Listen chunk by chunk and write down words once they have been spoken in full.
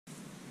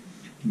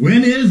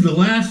When is the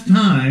last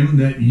time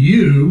that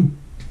you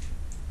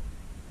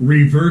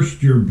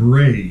reversed your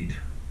braid?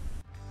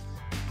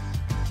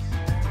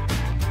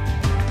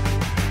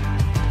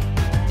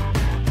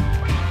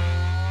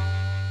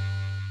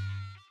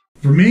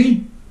 For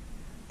me,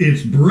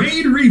 it's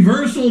braid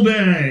reversal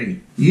day.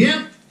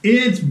 Yep,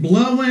 it's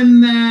blowing,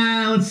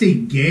 let's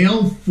see,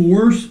 gale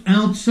force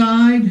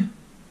outside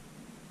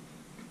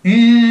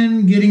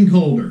and getting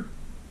colder.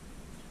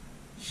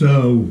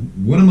 So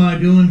what am I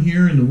doing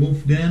here in the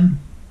wolf den?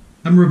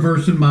 I'm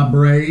reversing my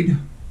braid.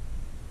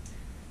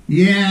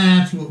 Yeah,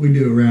 that's what we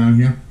do around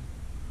here.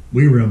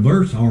 We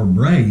reverse our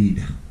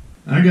braid.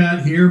 I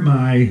got here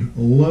my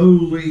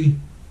lowly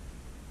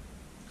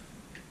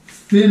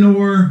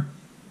Finor.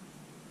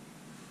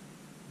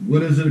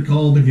 What is it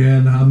called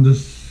again? I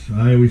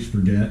always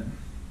forget.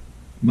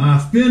 My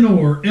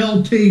Finor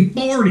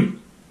LT40.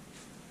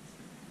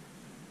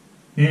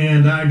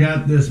 And I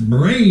got this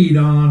braid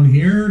on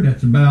here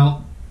that's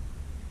about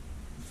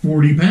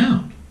 40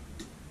 pounds.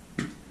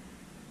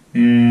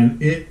 And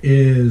it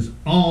is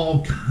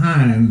all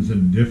kinds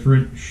of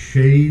different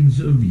shades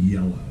of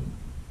yellow.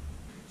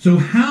 So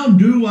how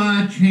do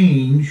I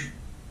change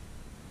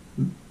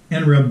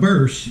and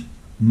reverse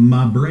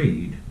my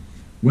braid?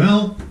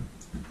 Well,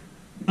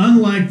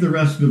 unlike the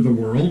rest of the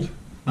world,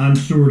 I'm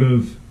sort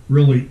of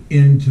really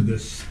into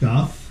this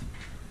stuff.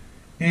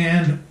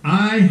 And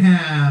I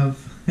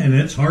have, and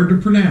it's hard to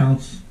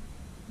pronounce,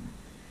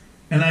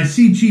 and I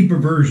see cheaper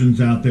versions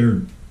out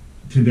there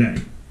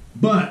today.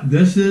 But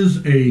this is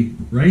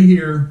right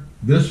here,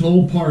 this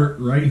whole part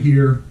right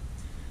here,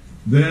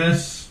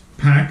 this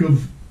pack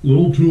of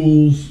little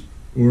tools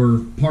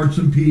or parts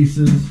and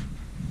pieces,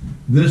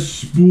 this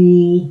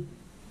spool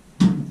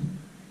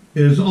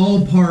is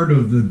all part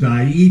of the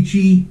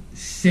Daiichi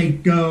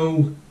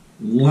Seiko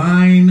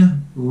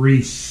line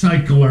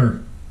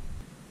recycler.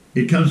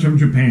 It comes from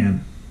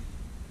Japan.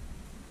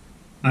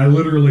 I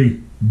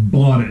literally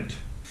bought it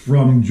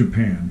from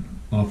Japan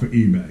off of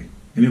eBay.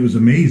 And it was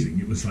amazing.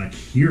 It was like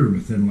here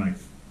within like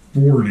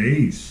 4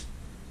 days.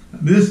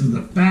 This is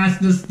the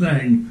fastest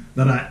thing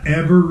that I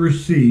ever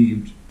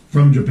received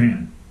from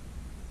Japan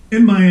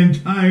in my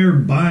entire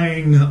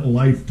buying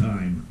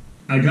lifetime.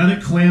 I got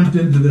it clamped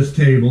into this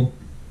table.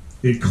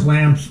 It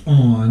clamps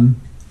on.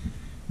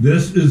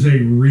 This is a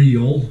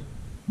reel.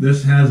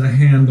 This has a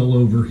handle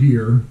over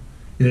here.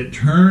 It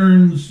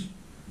turns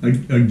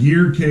a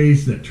gear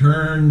case that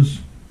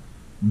turns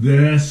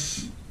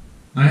this.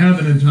 I have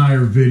an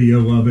entire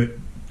video of it.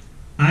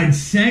 I'd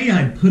say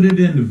I'd put it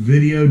in the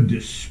video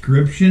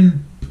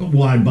description, but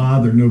why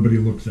bother? Nobody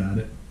looks at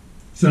it.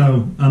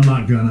 So I'm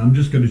not gonna. I'm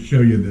just gonna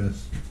show you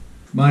this.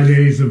 My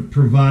days of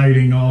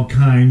providing all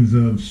kinds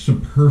of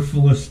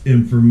superfluous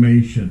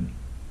information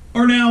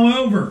are now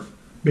over,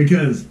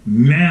 because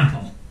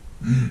now,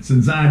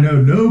 since I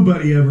know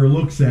nobody ever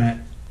looks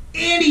at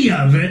any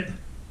of it,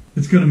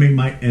 it's gonna make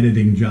my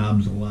editing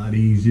jobs a lot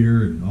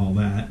easier and all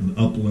that, and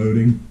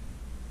uploading.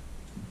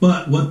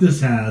 But what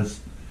this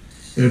has,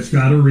 it's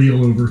got a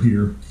reel over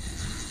here,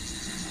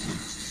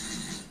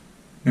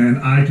 and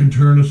I can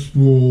turn a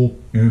spool,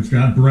 and it's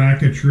got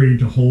bracketry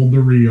to hold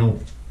the reel.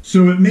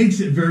 So it makes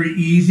it very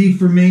easy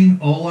for me.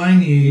 All I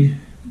need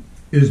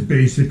is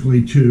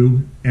basically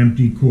 2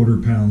 empty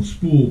quarter-pound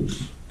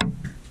spools.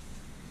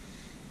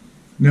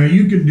 Now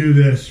you can do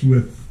this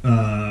with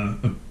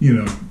a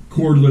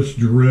cordless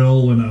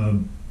drill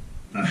and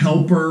a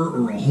helper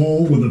or a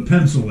hole with a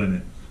pencil in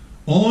it.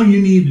 All you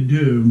need to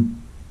do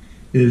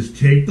is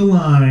take the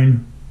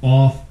line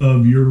off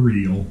of your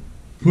reel,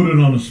 put it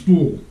on a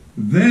spool.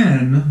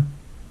 Then,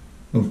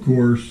 of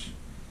course,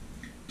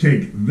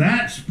 take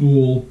that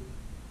spool,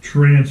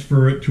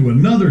 transfer it to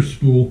another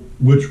spool,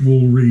 which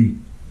will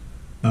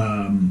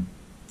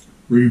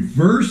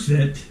reverse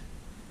it,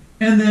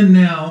 and then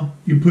now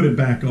you put it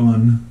back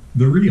on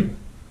the reel.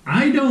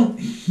 I don't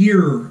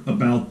hear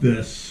about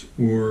this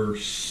or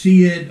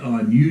see it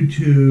on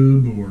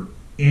YouTube or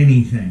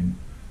anything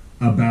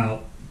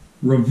about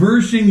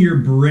reversing your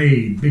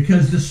braid,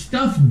 because the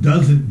stuff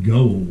doesn't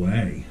go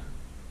away.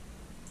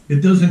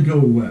 It doesn't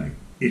go away.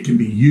 It can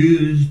be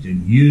used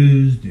and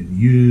used and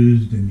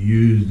used and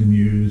used and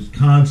used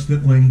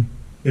constantly.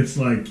 It's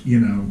like,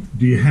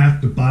 do you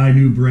have to buy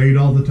new braid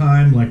all the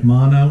time like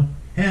mono?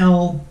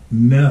 Hell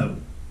no,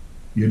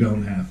 you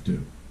don't have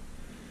to.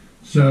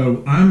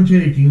 So I've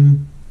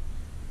been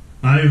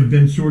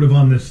sort of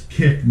on this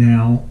kick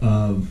now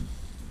of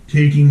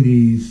taking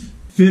these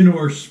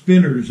Finor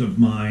spinners of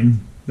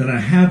mine that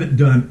I haven't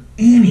done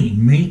any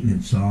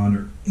maintenance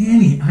on,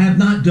 I have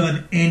not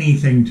done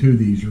anything to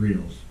these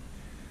reels.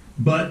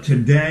 But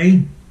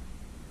today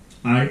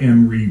I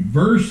am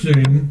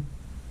reversing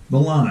the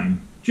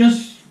line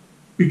just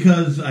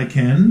because I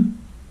can,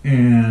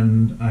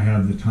 and I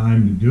have the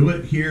time to do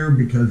it here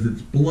because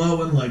it's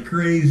blowing like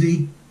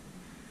crazy.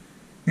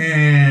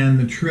 And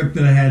the trip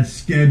that I had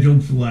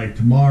scheduled for like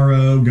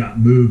tomorrow got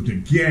moved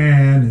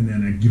again, and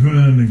then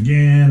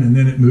again, and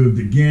then it moved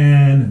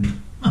again, and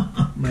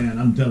man,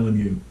 I'm telling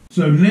you.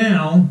 So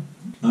now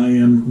I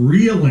am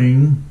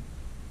reeling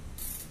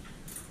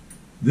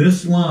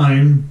This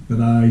line that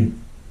I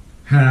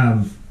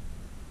have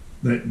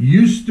that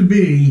used to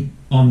be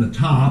on the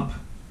top,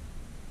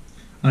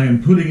 I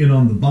am putting it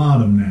on the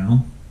bottom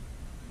now.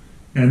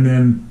 And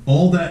then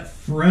all that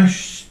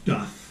fresh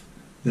stuff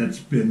that's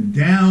been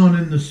down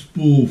in the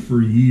spool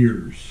for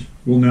years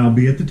will now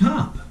be at the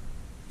top.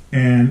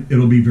 And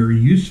it'll be very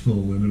useful,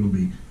 and it'll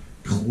be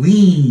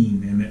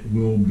clean, and it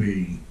will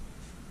be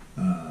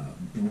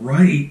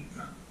bright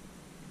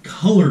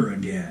color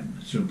again,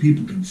 so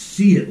people can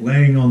see it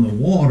laying on the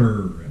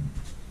water, and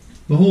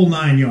the whole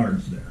 9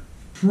 yards there.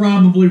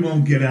 Probably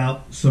won't get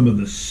out some of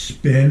the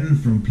spin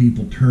from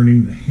people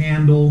turning the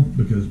handle,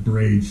 because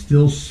braid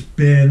still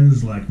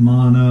spins like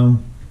mono.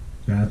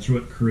 That's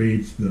what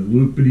creates the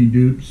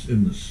loopity-doops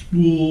in the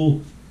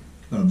spool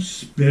of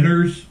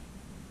spinners.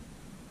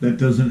 That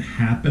doesn't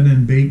happen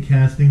in bait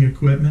casting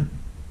equipment.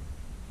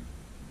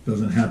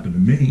 Doesn't happen to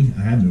me.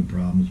 I have no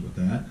problems with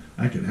that.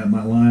 I could have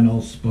my line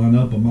all spun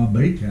up on my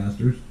bait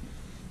casters,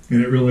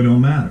 and it really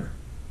don't matter.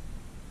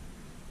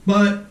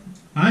 But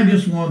I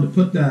just wanted to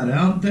put that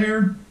out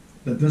there,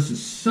 that this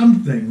is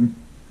something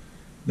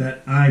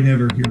that I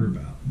never hear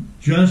about.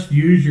 Just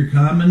use your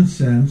common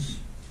sense.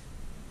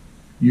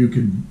 You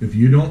could, if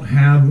you don't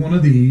have one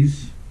of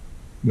these,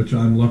 which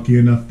I'm lucky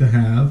enough to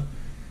have,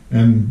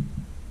 and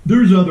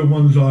there's other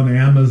ones on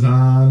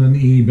Amazon and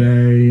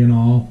eBay and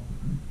all.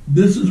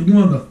 This is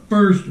one of the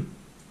first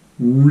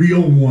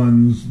real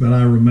ones that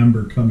I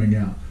remember coming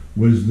out,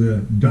 was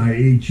the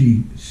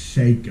Daiichi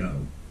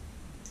Seiko.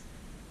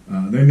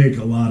 They make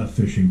a lot of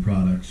fishing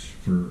products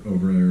for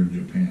over there in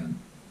Japan.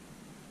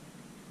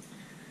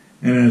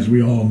 And as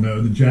we all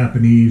know, the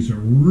Japanese are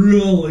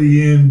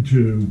really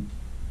into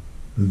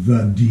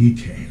the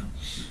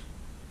details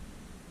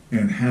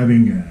and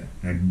having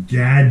a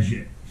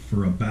gadget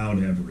for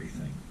about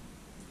everything.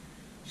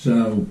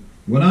 So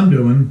what I'm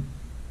doing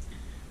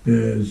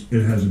is,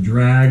 it has a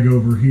drag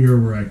over here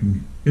where I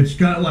can, it's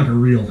got like a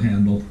reel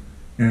handle,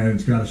 and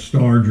it's got a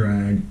star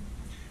drag,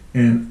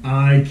 and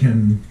I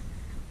can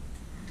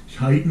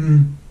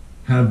tighten,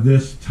 have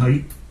this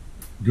tight,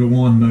 go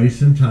on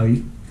nice and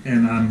tight,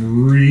 and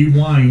I'm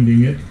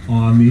rewinding it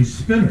on these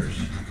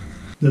spinners.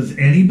 Does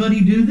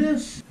anybody do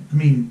this? I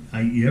mean,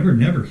 you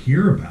never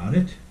hear about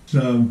it.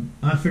 So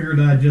I figured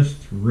I'd just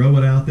throw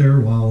it out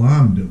there while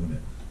I'm doing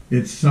it.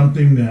 It's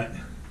something that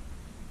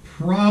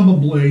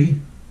probably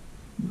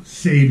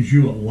saves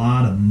you a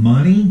lot of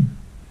money,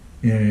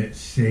 and it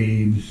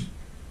saves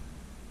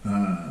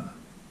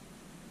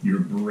your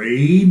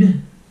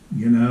braid.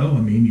 You know,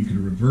 I mean, you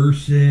can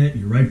reverse it.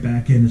 You're right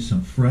back into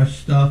some fresh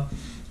stuff.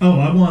 Oh,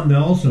 I wanted to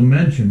also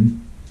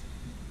mention,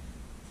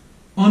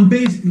 on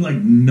basically like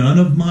none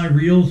of my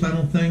reels, I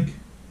don't think,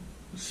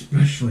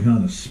 especially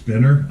on a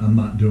spinner, I'm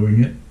not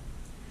doing it.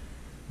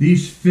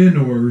 These fin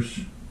oars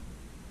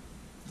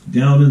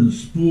down in the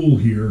spool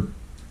here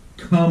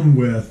come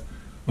with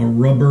a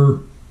rubber,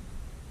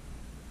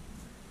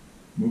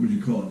 what would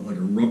you call it, like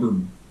a rubber,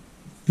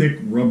 thick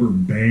rubber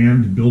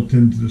band built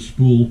into the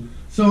spool.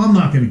 So I'm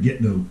not going to get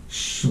no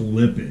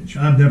slippage.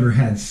 I've never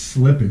had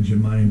slippage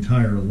in my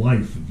entire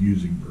life of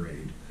using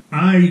braid.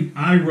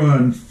 I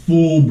run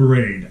full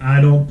braid. I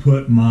don't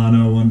put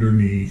mono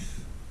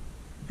underneath.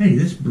 Hey,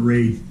 this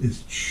braid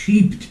is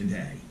cheap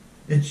today.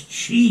 It's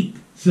cheap.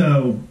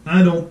 So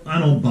I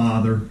don't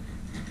bother.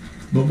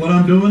 But what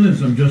I'm doing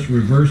is I'm just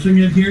reversing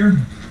it here.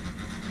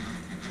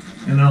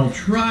 And I'll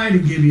try to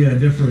give you a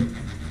different,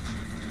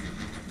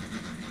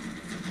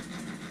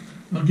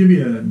 I'll give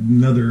you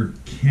another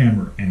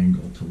camera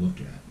angle to look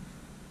at.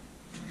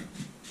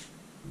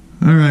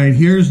 All right,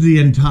 here's the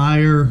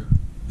entire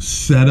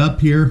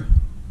setup here.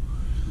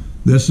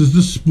 This is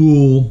the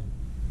spool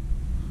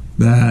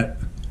that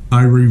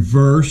I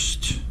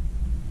reversed,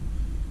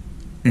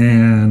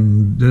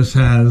 and this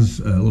has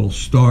a little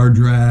star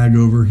drag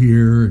over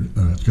here.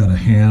 It's got a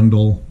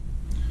handle,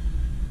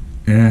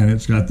 and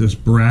it's got this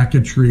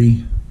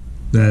bracketry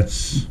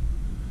that's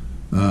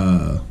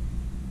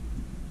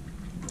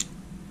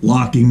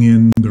locking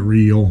in the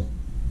reel,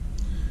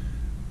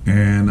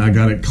 and I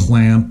got it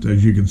clamped,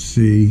 as you can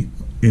see,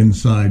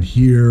 inside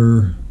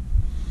here.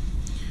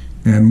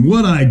 And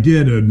what I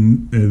did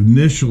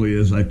initially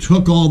is I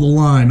took all the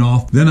line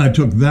off, then I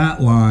took that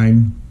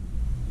line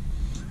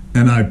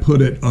and I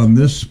put it on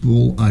this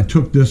spool. I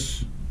took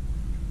this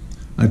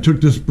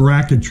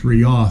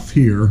bracketry off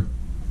here,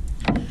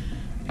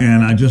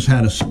 and I just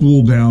had a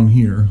spool down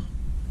here.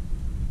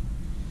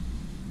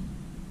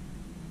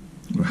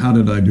 How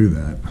did I do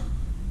that?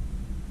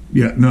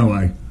 Yeah, no,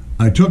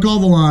 I took all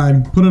the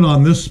line, put it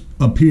on this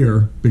up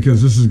here,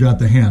 because this has got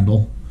the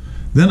handle.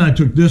 Then I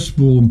took this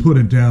spool and put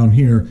it down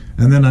here,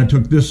 and then I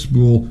took this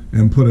spool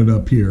and put it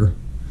up here,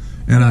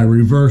 and I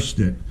reversed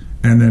it.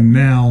 And then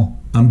now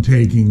I'm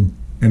taking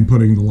and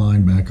putting the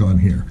line back on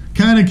here.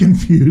 Kind of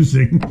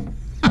confusing,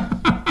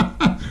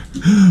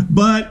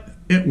 but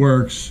it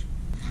works.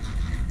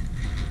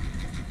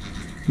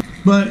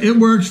 But it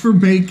works for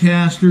bait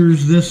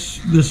casters.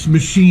 This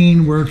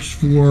machine works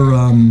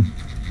for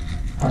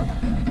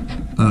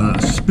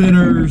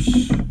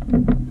spinners.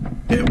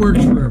 It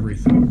works for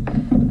everything.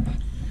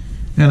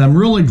 And I'm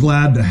really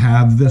glad to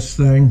have this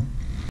thing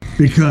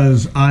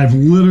because I've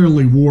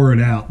literally wore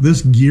it out.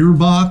 This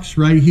gearbox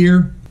right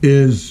here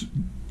is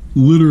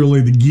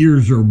literally, the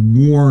gears are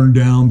worn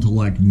down to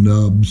like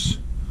nubs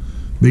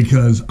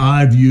because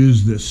I've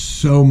used this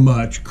so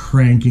much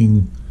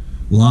cranking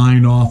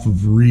line off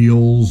of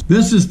reels.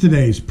 This is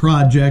today's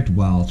project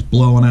while it's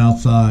blowing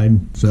outside,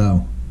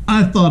 so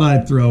I thought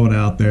I'd throw it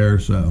out there.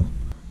 So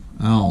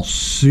I'll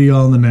see you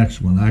on the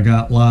next one. I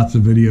got lots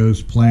of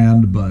videos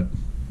planned, but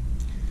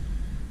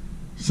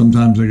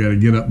sometimes I got to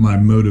get up my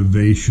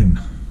motivation.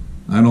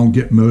 I don't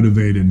get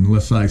motivated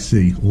unless I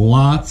see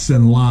lots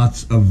and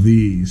lots of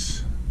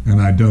these, and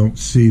I don't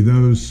see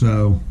those.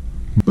 So,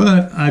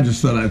 but I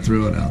just thought I'd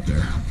throw it out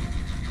there.